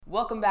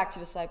Welcome back to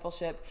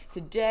Discipleship.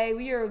 Today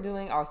we are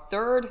doing our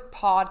third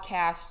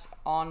podcast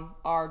on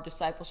our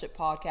Discipleship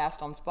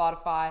podcast on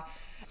Spotify.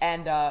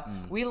 And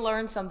we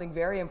learned something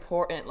very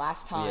important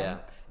last time. Yeah.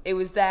 It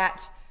was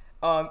that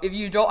if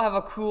you don't have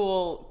a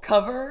cool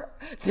cover,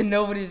 then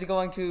nobody's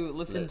going to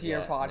listen to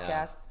your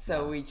podcast.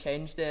 So we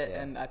changed it,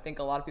 and I think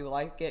a lot of people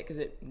like it because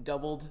it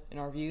doubled in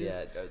our views.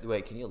 Yeah.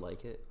 Wait, can you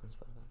like it on Spotify?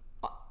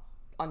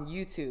 On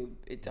YouTube,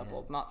 it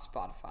doubled, not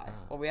Spotify.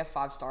 Well, we have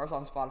 5 stars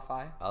on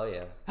Spotify. Oh,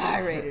 yeah. I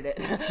rated it.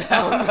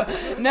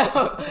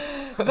 No.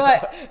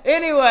 But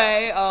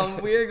anyway, I'm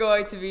going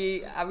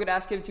to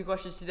ask him 2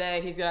 questions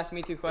today. He's going to ask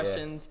me 2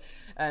 questions.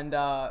 Yeah. And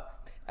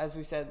as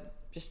we said,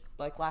 just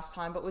like last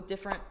time, but with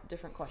different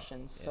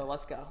questions. Yeah. So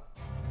let's go.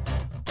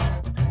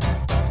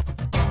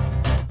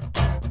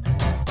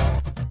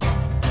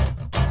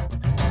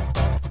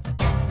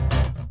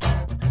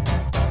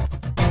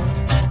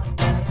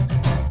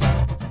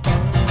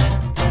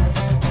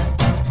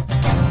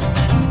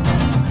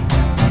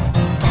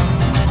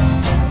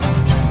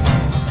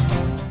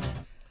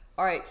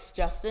 All right,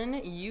 Justin,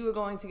 you are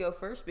going to go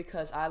first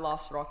because I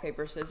lost rock,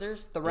 paper,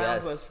 scissors. The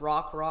round was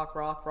rock,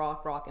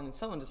 and then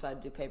someone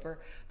decided to do paper.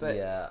 But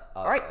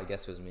all right. I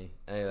guess it was me.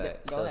 Anyway,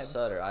 go ahead.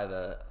 Sutter, I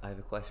have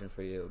a question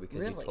for you because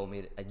Really? you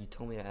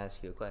told me to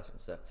ask you a question.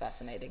 So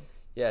Fascinating.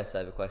 yes, I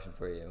have a question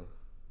for you.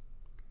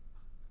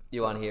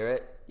 You want to hear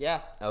it?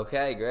 Yeah.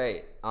 Okay,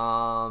 great.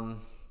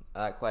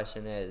 That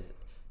question is: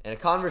 in a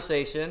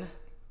conversation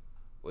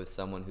with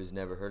someone who's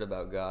never heard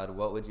about God,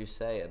 what would you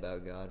say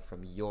about God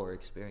from your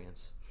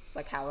experience?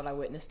 Like, how would I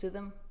witness to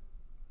them?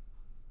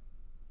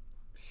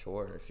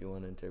 Sure, if you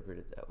want to interpret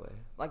it that way.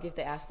 Like, if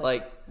they ask,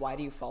 why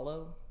do you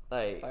follow?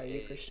 Like, are you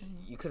a Christian?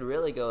 You could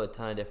really go a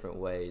ton of different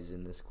ways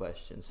in this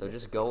question, so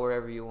just go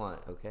wherever you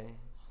want, okay?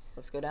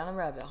 Let's go down a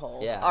rabbit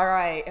hole. Yeah. All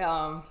right.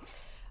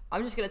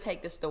 I'm just going to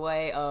take this the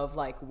way of,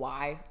 like,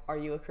 why are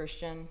you a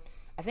Christian?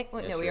 I think,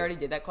 we already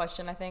did that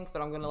question, I think,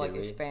 but I'm going to,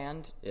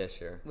 expand. Yeah,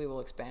 sure. We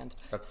will expand.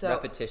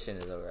 Repetition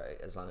is all right,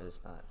 as long as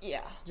it's not.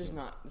 Yeah, just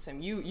not the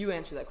same. You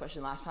answered that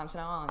question last time, so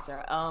now I'll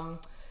answer.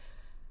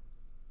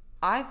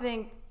 I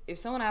think if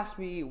someone asks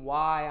me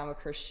why I'm a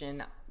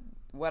Christian,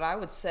 what I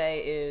would say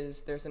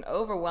is there's an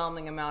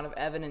overwhelming amount of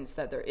evidence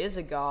that there is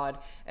a God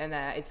and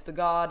that it's the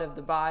God of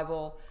the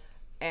Bible.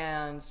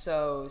 And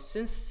so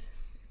since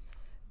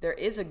there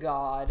is a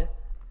God,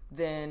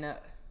 then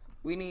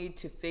we need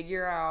to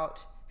figure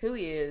out who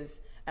he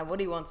is and what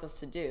he wants us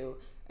to do.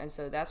 And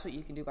so that's what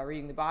you can do by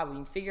reading the Bible.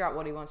 You can figure out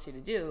what he wants you to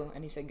do.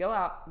 And he said,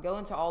 go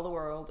into all the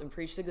world and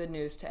preach the good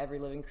news to every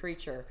living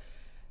creature.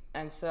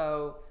 And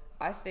so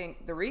I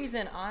think the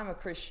reason I'm a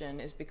Christian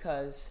is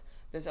because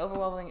there's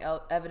overwhelming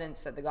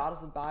evidence that the God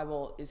of the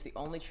Bible is the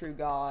only true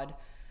God.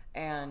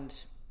 And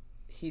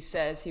he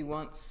says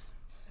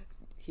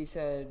he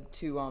said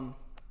to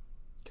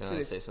Can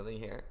I say something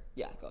here?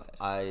 Yeah, go ahead.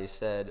 I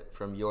said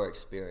from your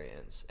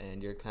experience,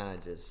 and you're kind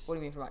of just... What do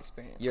you mean from my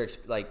experience? Your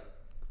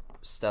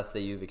stuff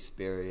that you've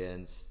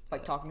experienced.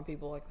 Like talking to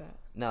people like that?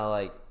 No,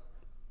 like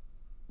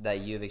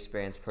that you've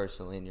experienced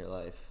personally in your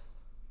life.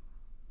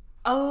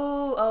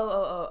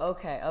 Oh,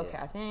 okay.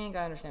 Yeah. I think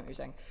I understand what you're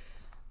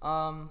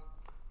saying.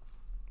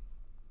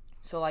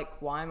 So like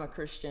why I'm a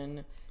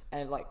Christian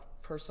and like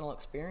personal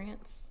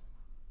experience?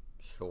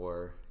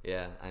 Sure.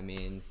 Yeah, I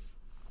mean...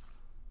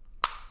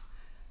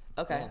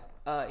 Okay.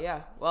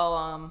 Yeah.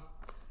 Well,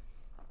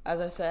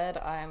 as I said,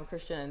 I am a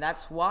Christian, and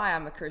that's why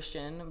I'm a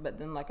Christian. But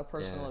then, like, a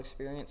personal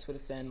experience would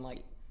have been like.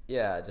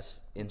 Yeah,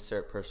 just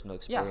insert personal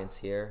experience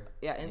here.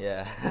 Yeah.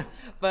 Yeah.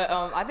 But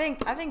I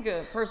think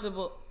a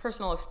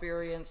personal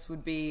experience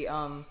would be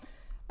I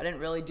didn't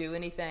really do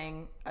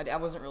anything. I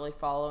wasn't really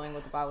following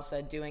what the Bible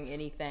said, doing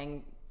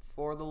anything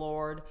for the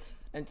Lord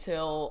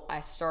until I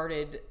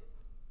started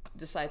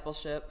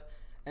discipleship.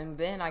 And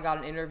then I got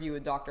an interview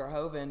with Dr.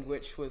 Hovind,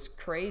 which was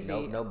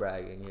crazy. No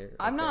bragging here.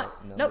 I'm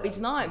not. No, it's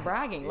not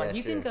bragging. Like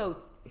you sure. can go.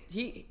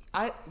 You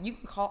can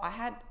call.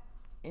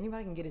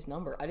 Anybody can get his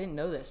number. I didn't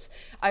know this.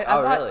 Really?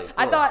 Cool.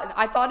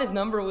 I thought his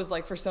number was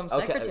like for some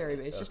secretary,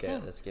 but it's just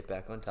him. Let's get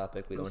back on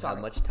topic. We don't have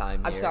much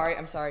time here.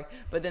 I'm sorry.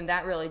 But then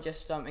that really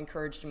just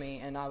encouraged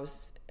me, and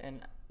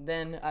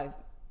then I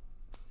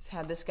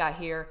had this guy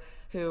here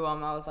who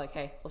I was like,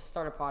 hey, let's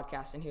start a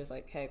podcast, and he was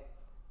like, hey,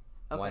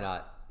 okay. Why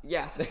not?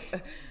 Yeah.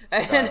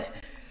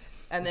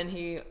 and then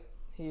he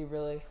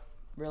really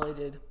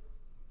did.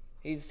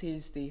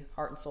 He's the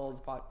heart and soul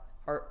of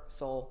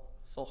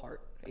the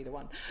heart, either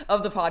one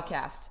of the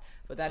podcast.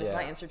 But that is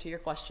my answer to your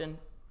question,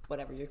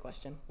 whatever your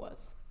question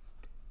was.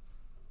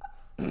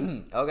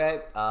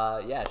 Okay.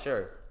 Yeah,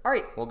 sure. All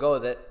right. We'll go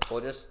with it.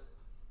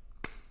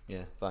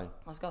 Yeah, fine.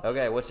 Let's go.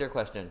 Okay, what's your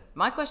question?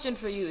 My question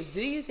for you is,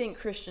 do you think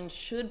Christians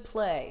should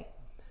play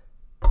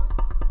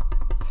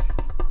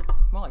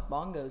more like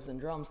bongos than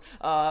drums?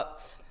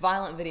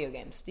 Violent video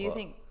games. Do you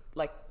think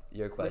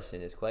your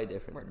question is quite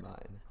different than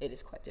mine? It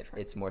is quite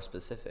different. It's more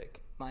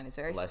specific. Mine is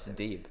very less specific.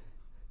 deep,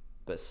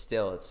 but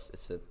still, it's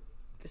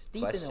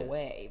deep question. in a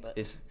way, but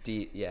it's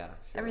deep. Yeah, sure.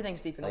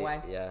 Everything's deep in a way.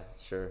 Yeah,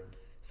 sure.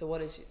 So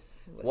what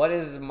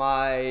is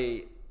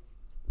my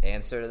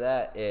answer to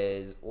that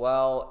is,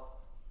 well,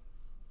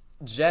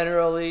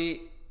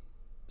 generally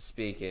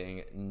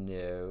speaking,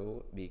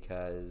 no,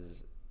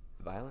 because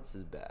violence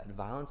is bad.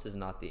 Violence is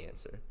not the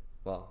answer.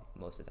 Well,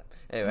 most of the time.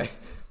 Anyway,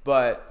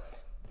 but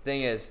the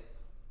thing is,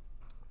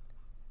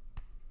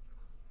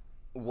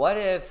 what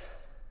if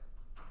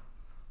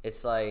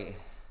it's like,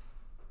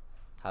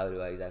 how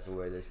do I exactly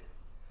word this?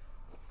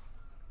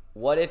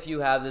 What if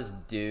you have this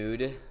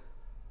dude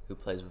who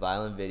plays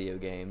violent video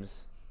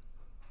games,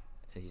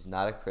 and he's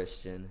not a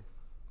Christian?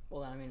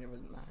 Well, I mean, it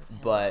wouldn't matter to him.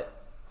 But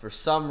for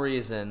some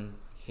reason,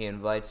 he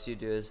invites you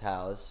to his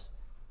house,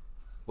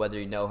 whether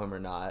you know him or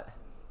not,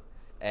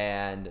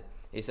 and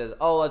he says,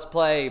 "Oh, let's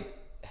play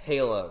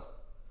Halo."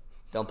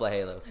 Don't play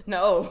Halo.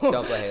 No.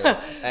 Don't play Halo.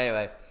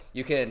 Anyway,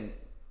 you can...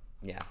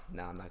 Yeah,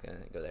 no, I'm not going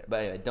to go there.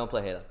 But anyway, don't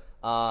play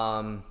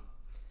Halo.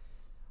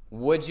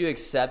 Would you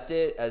accept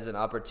it as an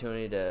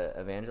opportunity to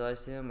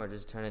evangelize to him, or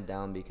just turn it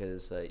down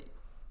because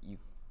you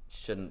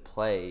shouldn't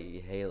play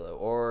Halo?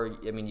 Or,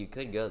 I mean, you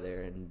could go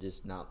there and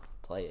just not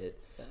play it.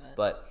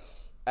 But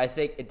I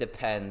think it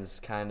depends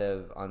kind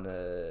of on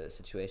the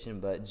situation,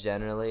 but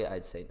generally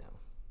I'd say no.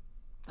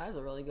 That was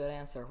a really good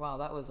answer. Wow,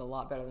 that was a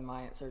lot better than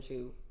my answer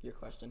to your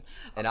question.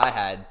 And I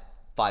had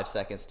 5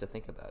 seconds to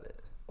think about it.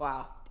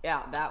 Wow.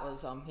 Yeah, that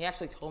was, he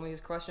actually told me his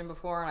question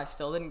before, and I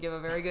still didn't give a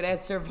very good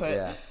answer, but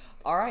Yeah.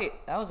 All right,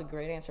 that was a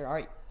great answer. All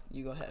right,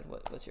 you go ahead.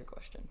 What's your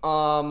question?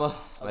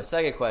 My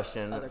second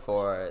question other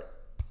for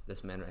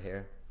this man right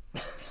here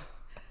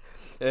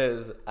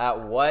is,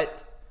 at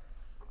what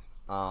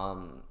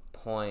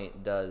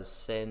point does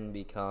sin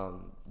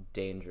become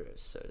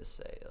dangerous, so to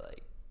say?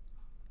 Like,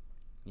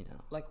 you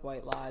know. Like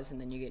white lies, and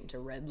then you get into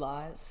red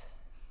lies?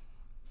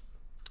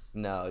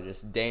 No,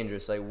 just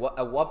dangerous. Like,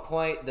 at what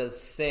point does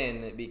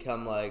sin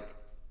become like,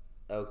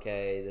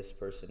 okay, this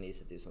person needs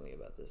to do something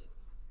about this?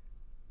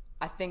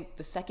 I think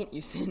the second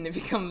you sin, it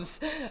becomes,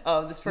 this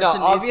No, person needs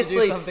to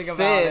obviously do something sin,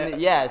 about it.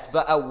 yes,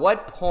 but at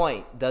what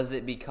point does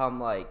it become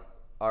like,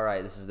 all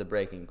right, this is the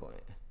breaking point?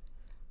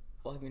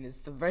 Well, I mean, it's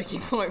the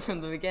breaking point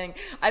from the beginning.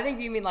 I think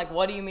you mean, like,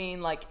 what do you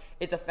mean, like,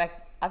 it's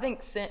I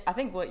think sin, I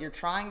think what you're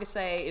trying to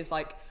say is,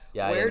 like,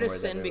 where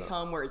does sin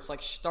become where it's,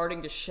 like,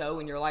 starting to show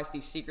in your life,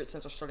 these secret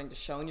sins are starting to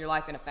show in your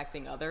life and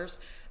affecting others?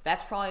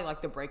 That's probably,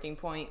 like, the breaking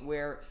point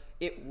where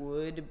it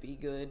would be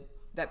good.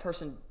 That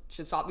person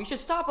should stop. You should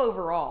stop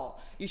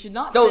overall. You should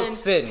not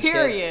sin,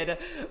 period.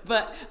 Kids.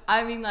 But,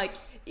 I mean, like,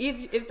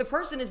 if the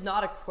person is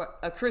not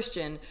a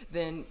Christian,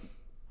 then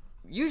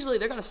usually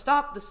they're going to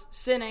stop the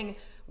sinning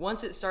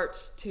once it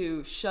starts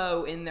to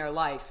show in their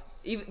life.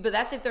 But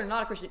that's if they're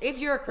not a Christian. If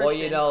you're a Christian... Well,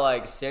 you know,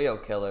 like, serial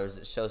killers,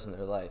 it shows in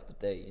their life, but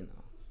they, you know...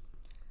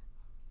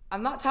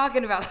 I'm not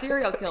talking about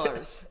serial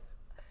killers.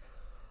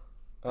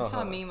 I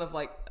saw a meme of,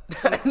 like...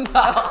 I'm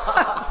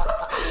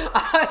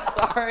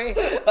sorry.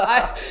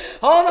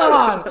 Hold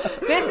on.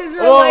 This is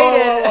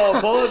related. Whoa,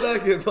 pull it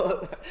back in.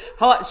 Hold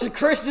on. Should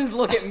Christians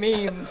look at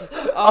memes?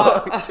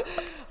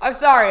 I'm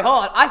sorry.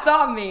 Hold on. I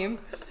saw a meme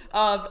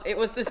of, it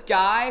was this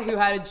guy who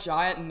had a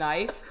giant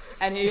knife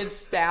and he had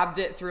stabbed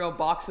it through a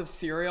box of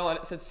cereal and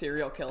it said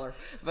serial killer.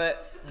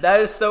 But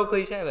that is so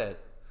cliche, man.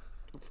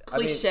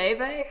 Cliche,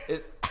 bae?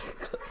 It's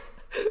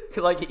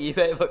like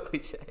eBay, but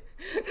cliche.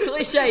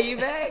 Cliche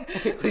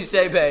eBay?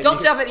 Cliche bae.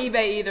 Don't shop at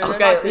eBay either.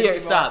 Okay, here,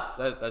 stop.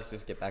 Let's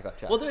just get back on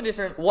track. We'll do a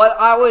different...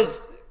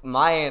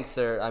 My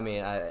answer, I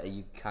mean,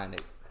 I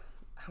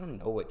don't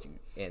know what you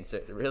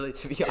answered, really,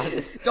 to be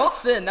honest. Don't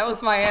sin. That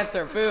was my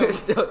answer. Boom.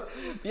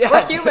 Yeah.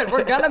 We're human.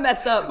 We're gonna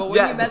mess up, but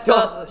when you mess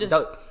up, just...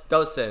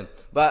 Don't sin.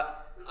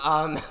 But,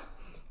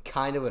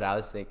 kind of what I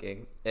was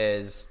thinking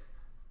is...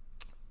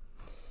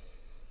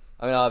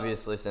 I mean,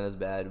 obviously sin is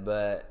bad,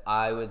 but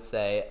I would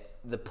say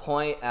the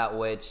point at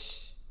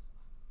which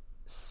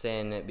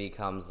sin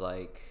becomes,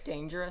 like...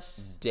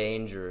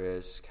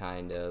 Dangerous,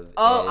 kind of.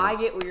 Oh, I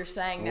get what you're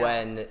saying now.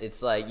 When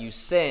it's like you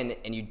sin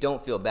and you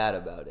don't feel bad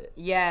about it.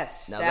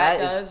 Yes, now that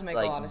does make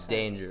like a lot of sense.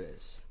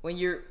 Dangerous. When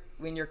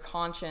your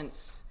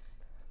conscience,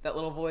 that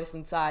little voice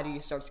inside of you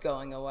starts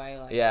going away.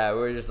 Like, yeah,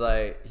 we're just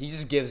like, he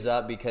just gives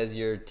up because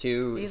you're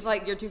too... He's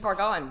like, you're too far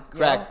gone.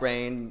 Crack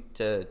brain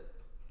to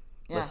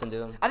listen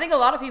to him. I think a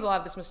lot of people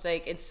have this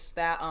mistake. It's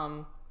that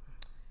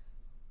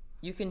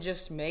you can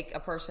just make a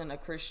person a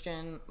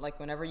Christian like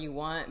whenever you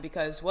want,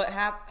 because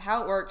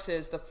how it works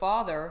is there's the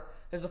Father,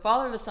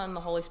 the Son, and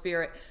the Holy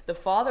Spirit. The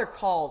Father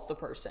calls the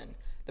person.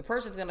 The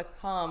person's going to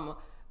come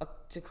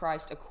to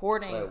Christ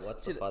according to... Wait,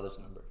 what's the Father's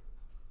number?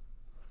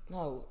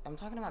 No, I'm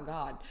talking about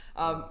God.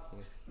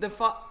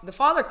 The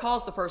Father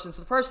calls the person,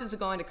 so the person's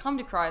going to come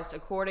to Christ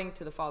according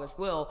to the Father's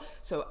will.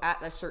 So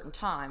at a certain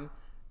time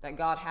that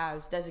God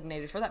has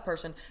designated for that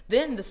person,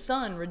 then the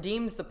Son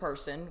redeems the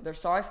person. They're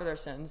sorry for their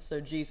sins, so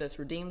Jesus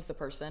redeems the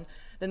person.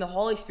 Then the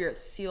Holy Spirit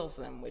seals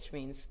them, which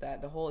means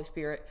that the Holy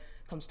Spirit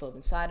comes to live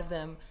inside of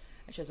them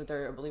and shows that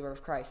they're a believer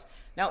of Christ.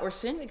 Now, where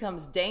sin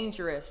becomes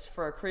dangerous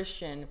for a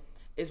Christian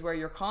is where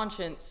your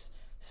conscience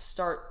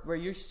where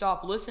you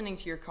stop listening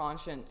to your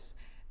conscience,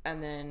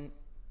 and then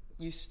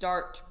you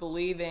start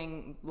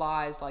believing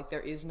lies like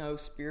there is no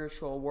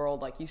spiritual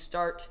world. Like you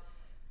start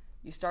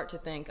you start to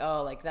think,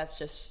 oh, like that's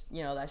just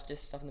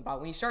stuff in the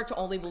Bible. When you start to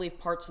only believe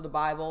parts of the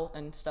Bible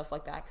and stuff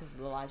like that because of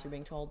the lies you're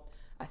being told,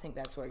 I think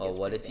that's where it gets. Oh,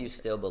 what if pretty you dangerous.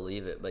 still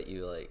believe it, but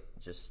you like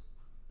just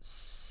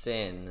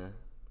sin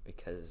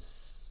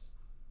because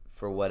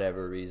for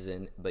whatever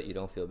reason, but you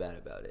don't feel bad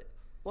about it?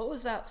 What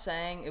was that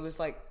saying? It was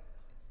like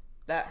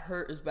that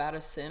hurt as bad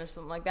as sin or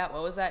something like that.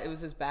 What was that? It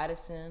was as bad as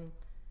sin.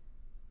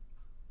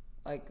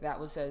 Like that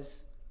was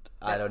as.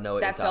 I don't know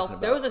what you're talking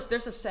about.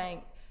 There's a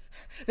saying.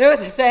 There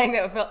was a saying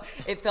that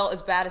it felt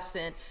as bad as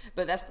sin,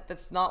 but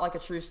that's not like a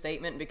true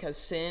statement because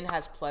sin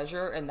has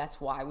pleasure and that's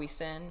why we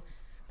sin.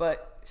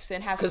 But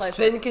sin has pleasure. Because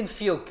sin can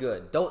feel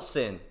good. Don't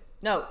sin.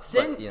 No,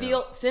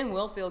 sin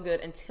will feel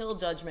good until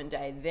Judgment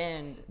Day.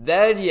 Then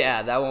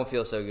yeah, that won't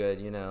feel so good.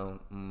 No.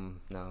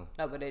 No,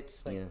 but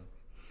it's like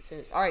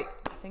serious. All right,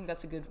 I think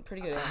that's a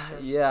pretty good answer.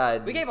 Yeah,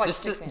 we gave like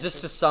just six answers.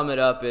 Just to sum it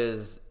up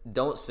is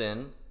don't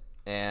sin,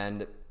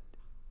 and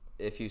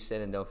if you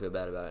sin and don't feel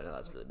bad about it, no,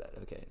 that's really bad.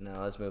 Okay,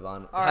 now let's move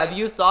on. All Have right.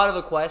 you thought of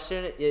a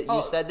question?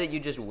 You said that you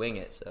just wing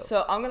it.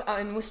 So I'm gonna,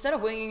 and instead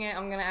of winging it,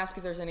 I'm gonna ask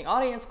if there's any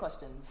audience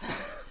questions.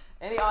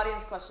 Any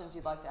audience questions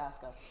you'd like to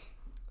ask us,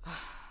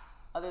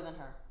 other than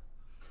her?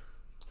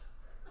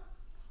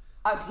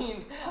 I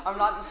mean, I'm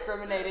not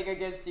discriminating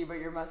against you, but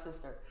you're my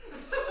sister.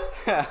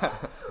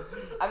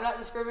 I'm not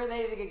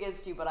discriminating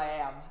against you, but I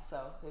am.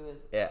 So, who is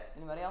it? Yeah.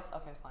 Anybody else?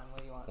 Okay, fine. What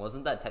do you want?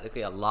 Wasn't that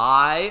technically a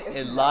lie?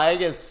 And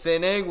lying is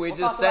sinning. We We'll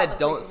just talk about said the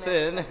don't chicken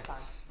marriage sin. next time.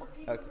 For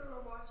people who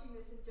are watching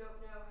this and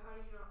don't know, how do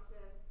you not sin?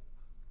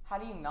 How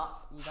do you not?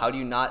 How do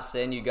you not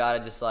sin? You gotta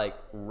just like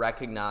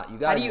recognize. You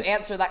gotta. How do you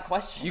answer that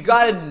question? You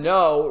gotta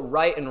know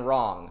right and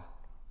wrong.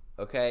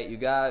 Okay, you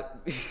got.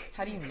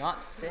 How do you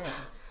not sin?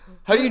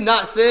 How do you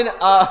not sin?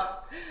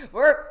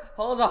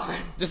 Hold on.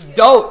 Just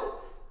don't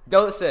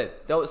sin.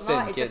 Don't It's sin,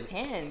 not, it kids.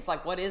 depends.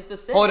 Like, what is the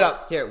sin? Hold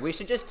up. Here, we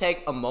should just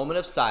take a moment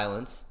of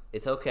silence.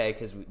 It's okay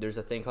because there's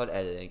a thing called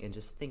editing, and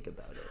just think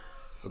about it.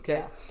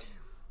 Okay.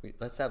 Yeah.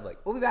 Let's have like.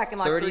 We'll be back in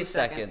like 30 3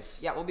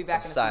 seconds. Yeah, we'll be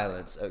back of in a few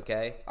silence. seconds.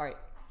 Okay. All right. I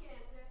can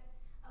answer it.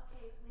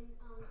 Okay, when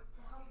to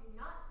help you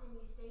not sin, you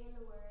stay in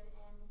the Word,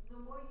 and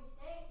the more you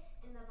stay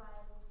in the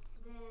Bible,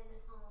 then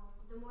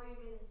the more you're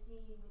gonna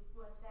see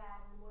what's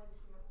bad, and the more the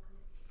Spirit will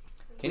come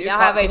in.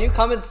 Can you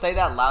come and say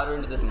that louder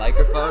into this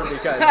microphone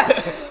because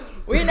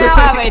We now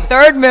have a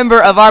third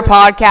member of our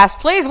podcast.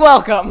 Please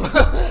welcome Tic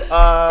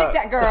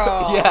Tac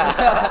Girl.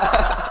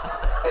 Yeah.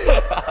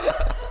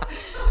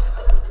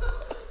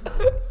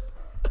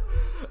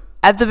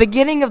 At the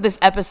beginning of this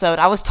episode,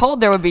 I was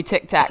told there would be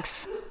Tic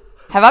Tacs.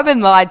 Have I been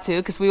lied to?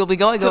 Because we will be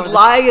going over. Because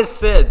lying is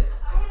sin.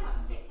 I have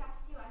some Tic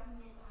Tacs too. I can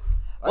make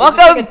them.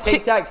 Welcome to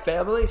Tic Tac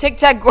family. Tic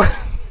Tac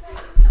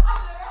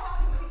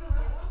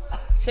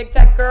Tic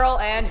Tac Girl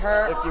and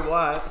her If you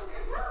want.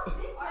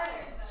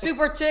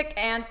 Super Tick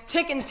and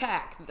Tick and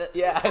Tack.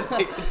 Yeah,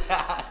 Tic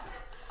Tac.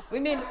 We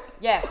mean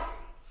yes.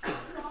 I saw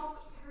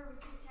her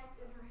with Tic Tacs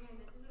in her hand.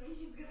 That doesn't mean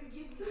she's gonna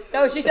give me them.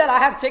 No, she said I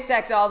have Tic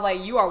Tacs, so I was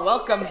like, you are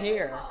welcome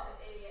here.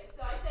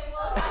 So I said,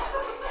 well, I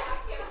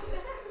have Tic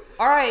Tacs.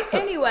 All right.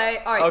 Anyway,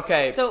 all right.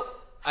 Okay. So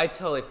I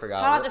totally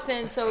forgot. how not to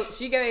sin? So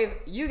you gave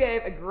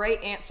a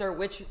great answer,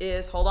 which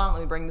is hold on. Let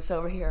me bring this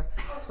over here,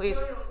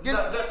 please.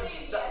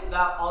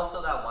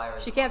 Also that wire.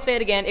 She can't say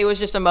it again. It was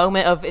just a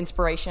moment of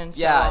inspiration.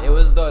 So, Yeah, it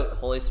was the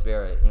Holy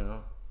Spirit,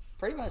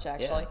 pretty much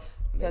actually, Yeah.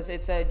 because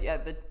it said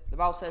the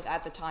Bible says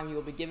at the time you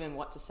will be given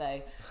what to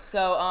say.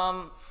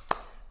 So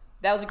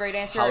that was a great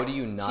answer. How do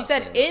you not She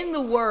said sin? in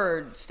the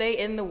Word, stay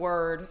in the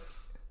Word,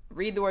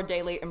 read the Word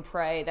daily, and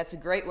pray. That's a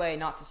great way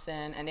not to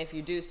sin. And if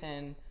you do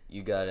sin,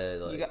 You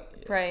gotta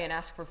pray and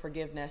ask for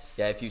forgiveness.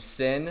 Yeah, if you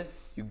sin,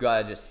 you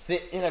gotta just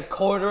sit in a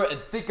corner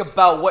and think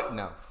about what.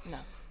 No.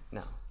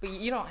 But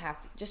you don't have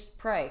to. Just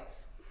pray.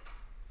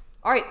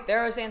 All right,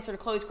 there is the answer to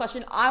Chloe's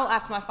question. I'll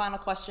ask my final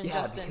question, Yeah,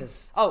 Justin.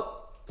 because-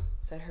 Oh,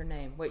 said her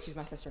name. Wait, she's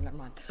my sister. Never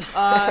mind.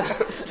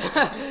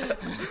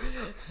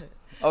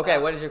 Okay,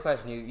 what is your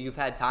question? You've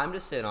had time to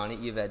sit on it.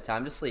 You've had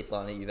time to sleep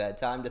on it. You've had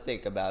time to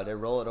think about it.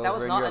 Roll it That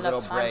was over in not your enough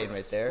little time brain to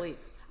right there. sleep.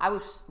 I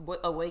was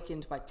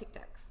awakened by Tic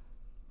Tacs.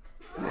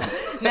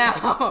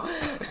 Now,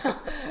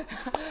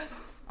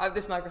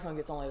 this microphone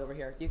gets only over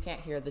here. You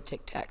can't hear the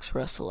Tic Tacs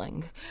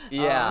rustling.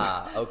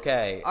 Yeah.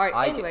 Okay. all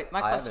right, anyway, my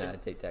I question. haven't had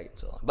a Tic Tac in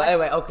so long. But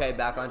anyway, okay,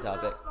 back on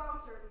topic.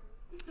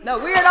 No,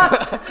 we are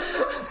not.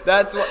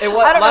 That's what it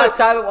was. I don't Last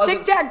know. time it wasn't.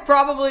 Tic Tac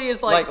probably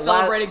is like Like,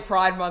 celebrating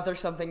Pride Month or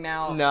something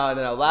now. No.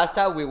 Last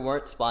time we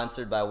weren't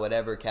sponsored by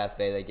whatever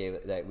cafe they gave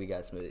it that we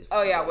got smoothies.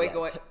 Oh yeah, from. wait, go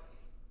away.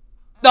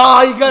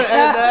 No, you gotta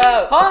end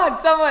that. Hold on,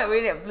 someone.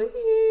 We didn't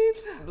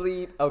bleep.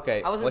 Bleep.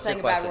 Okay. I wasn't what's saying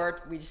your a bad question?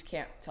 word. We just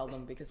can't tell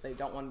them because they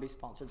don't want to be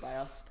sponsored by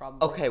us,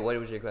 probably. Okay, what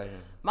was your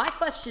question? My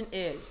question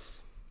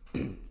is.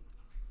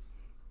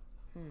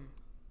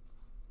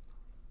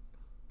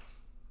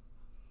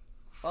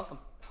 Welcome.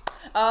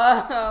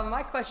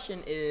 My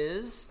question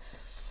is,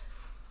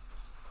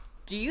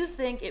 do you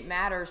think it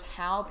matters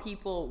how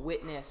people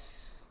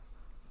witness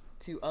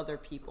to other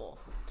people?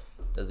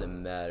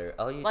 Doesn't matter.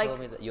 Oh, you Like-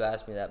 told me that. You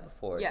asked me that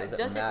before. Yeah, does it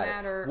does it matter?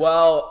 matter-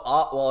 Well,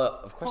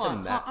 of course Hold it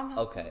on, matters. I'm-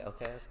 Okay.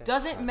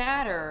 Does it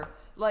matter?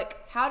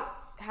 Like, how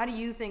how do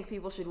you think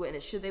people should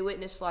witness? Should they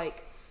witness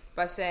like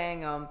by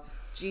saying,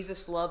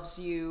 Jesus loves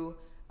you,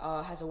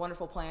 has a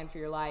wonderful plan for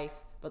your life,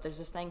 but there's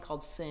this thing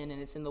called sin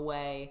and it's in the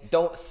way.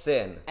 Don't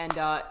sin. And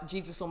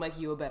Jesus will make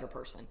you a better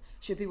person.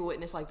 Should people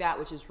witness like that,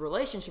 which is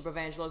relationship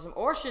evangelism,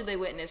 or should they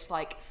witness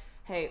like,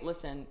 hey,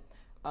 listen,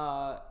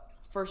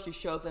 first you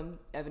show them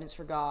evidence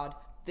for God,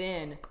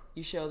 then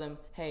you show them,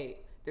 hey,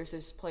 there's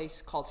this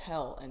place called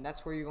hell, and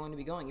that's where you're going to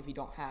be going if you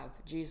don't have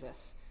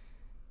Jesus.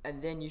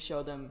 And then you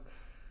show them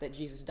that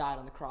Jesus died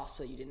on the cross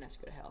so you didn't have to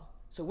go to hell.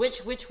 So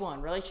which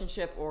one,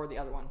 relationship or the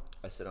other one?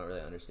 I still don't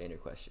really understand your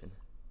question.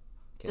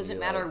 Does it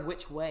matter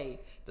which way?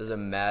 Does it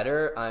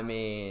matter? I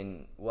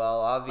mean,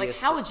 well, obviously.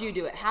 Like, how would you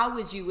do it? How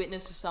would you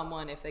witness to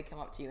someone if they come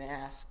up to you and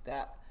ask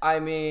that? I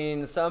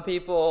mean, some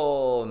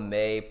people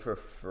may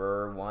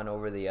prefer one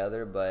over the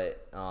other,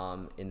 but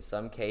in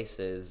some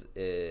cases,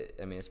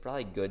 it's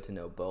probably good to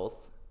know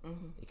both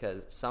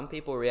because some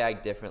people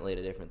react differently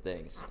to different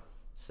things.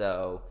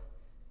 So,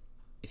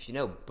 if you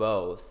know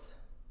both,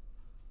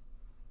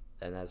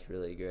 then that's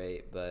really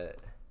great, but...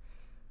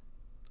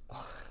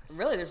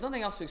 Really, there's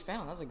nothing else to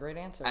expound on. That was a great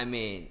answer. I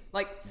mean,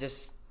 like,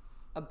 just...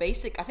 a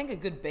basic, I think a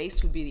good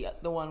base would be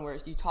the one where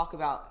you talk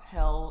about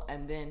hell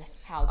and then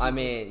how Jesus... I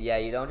mean, yeah,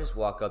 you don't just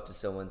walk up to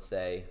someone and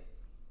say,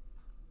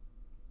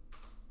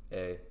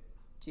 hey,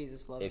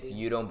 Jesus loves you. if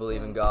you don't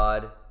believe in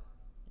God,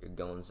 you're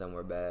going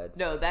somewhere bad.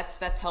 No, that's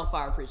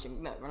hellfire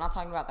preaching. No, we're not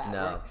talking about that.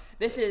 No. Right?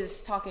 This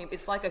is talking,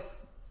 it's like a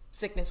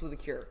sickness with a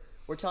cure.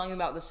 We're telling them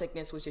about the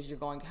sickness, which is you're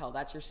going to hell.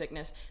 That's your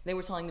sickness. Then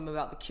we're telling them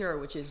about the cure,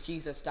 which is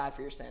Jesus died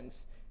for your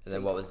sins. And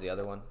then what was the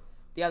other one?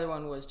 The other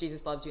one was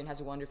Jesus loves you and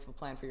has a wonderful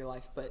plan for your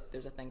life, but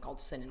there's a thing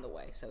called sin in the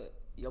way, so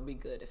you'll be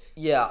good if...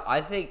 Yeah,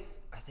 I think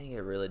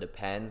it really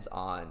depends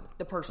on...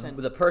 the person.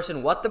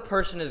 What the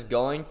person is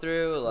going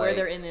through. Like, where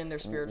they're in their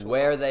spiritual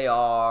where life. they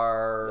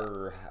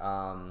are,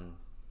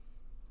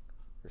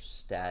 their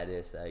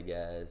status, I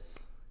guess.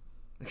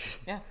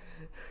 Yeah.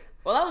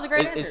 Well, that was a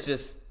great answer. It's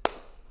just,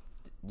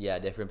 yeah,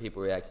 different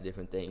people react to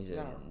different things,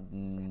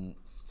 and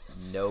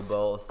know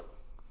both,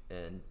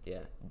 and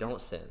yeah,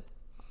 don't sin.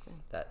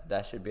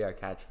 That should be our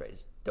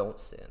catchphrase. Don't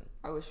sin.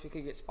 I wish we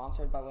could get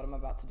sponsored by what I'm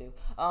about to do.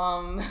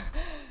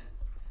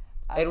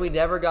 And we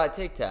never got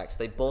Tic Tacs.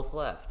 They both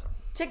left.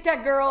 Tic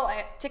Tac girl,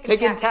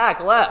 Tic and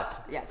Tac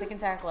left. Yeah, Tic and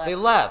Tac left. They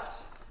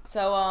left.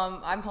 So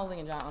I'm holding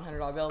a giant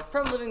 $100 bill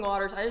from Living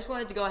Waters. I just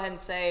wanted to go ahead and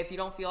say, if you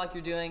don't feel like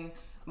you're doing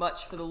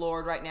much for the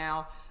Lord right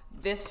now,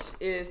 this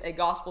is a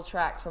gospel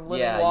tract from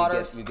Living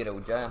Waters. You get a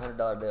giant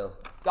 $100 bill.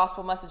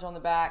 Gospel message on the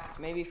back,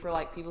 maybe for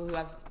like people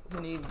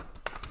who need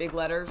big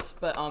letters,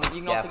 but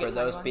you can also get for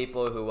those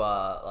people who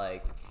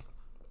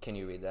can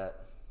you read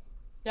that?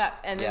 Yeah,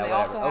 and then they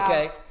whatever. also have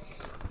okay.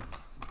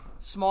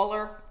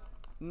 smaller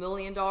 $1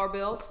 million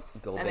bills,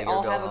 Go and they big all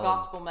or go have a home.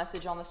 gospel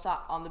message on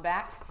the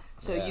back.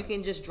 So you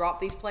can just drop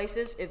these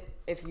places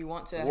if you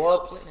want to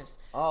help witness.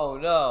 Oh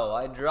no,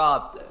 I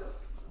dropped it.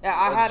 Yeah,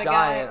 I had a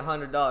giant guy.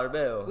 $100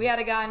 bill. We had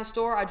a guy in the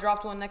store. I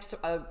dropped one next to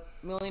a $1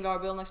 million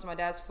bill next to my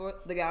dad's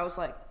foot. The guy was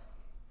like,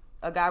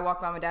 a guy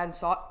walked by my dad and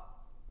saw it.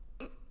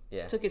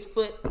 Yeah. Took his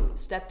foot,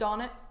 stepped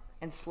on it,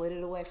 and slid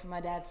it away from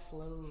my dad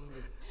slowly.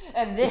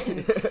 And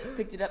then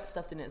picked it up,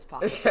 stuffed it in his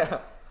pocket. Yeah.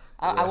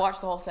 I watched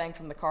the whole thing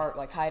from the cart,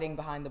 like hiding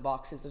behind the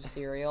boxes of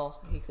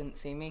cereal. He couldn't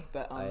see me,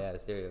 but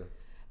cereal.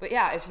 But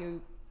yeah, if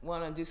you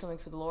want to do something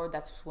for the Lord,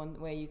 that's one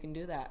way you can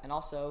do that. And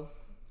also,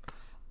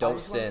 don't I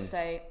just sin. want to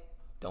say,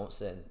 don't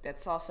sin.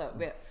 that's also.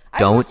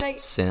 Don't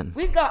sin.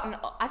 We've gotten.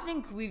 I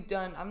think we've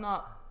done.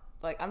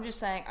 I'm just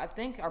saying. I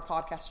think our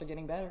podcasts are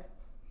getting better.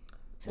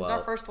 Since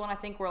our first one, I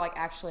think we're like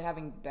actually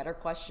having better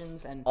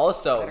questions and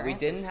also better we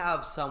answers. didn't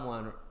have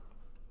someone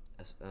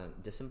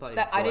disembodied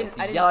That I voice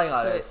didn't yelling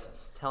at put-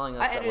 us, telling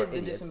us I that we're edited the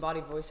idiots.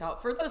 disembodied voice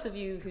out. For those of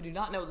you who do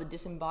not know what the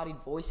disembodied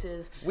voice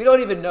is, We don't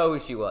even know who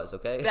she was.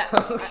 Okay.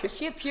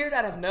 she appeared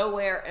out of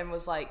nowhere and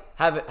was like,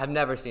 have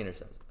never seen her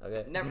since.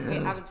 Okay. we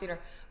haven't seen her.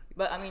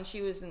 But I mean,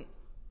 she wasn't.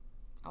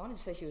 I wanted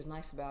to say she was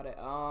nice about it.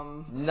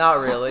 Not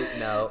really.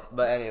 No.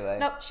 But anyway.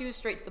 Nope, she was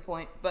straight to the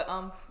point. But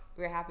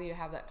we're happy to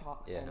have that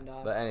talk. Yeah. And,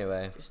 but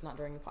anyway. just not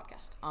during the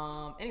podcast.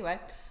 Anyway,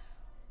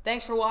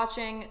 thanks for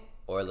watching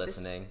Or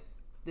listening.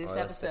 this Or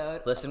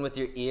episode. Listen with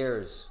your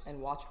ears.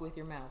 And watch with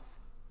your mouth.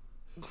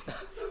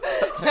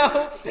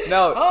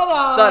 No. Hold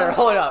on. Sutter,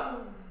 hold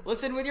up.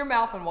 Listen with your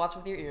mouth and watch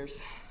with your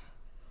ears.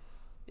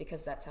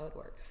 Because that's how it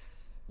works.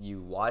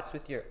 You watch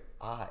with your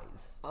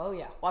eyes. Oh,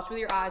 yeah. Watch with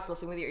your eyes,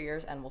 listen with your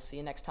ears, and we'll see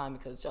you next time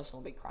because Justin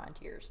will be crying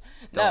tears.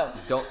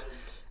 Don't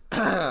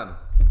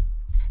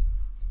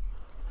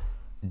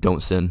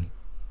Don't sin.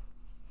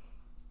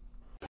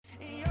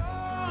 Your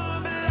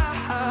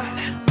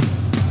blood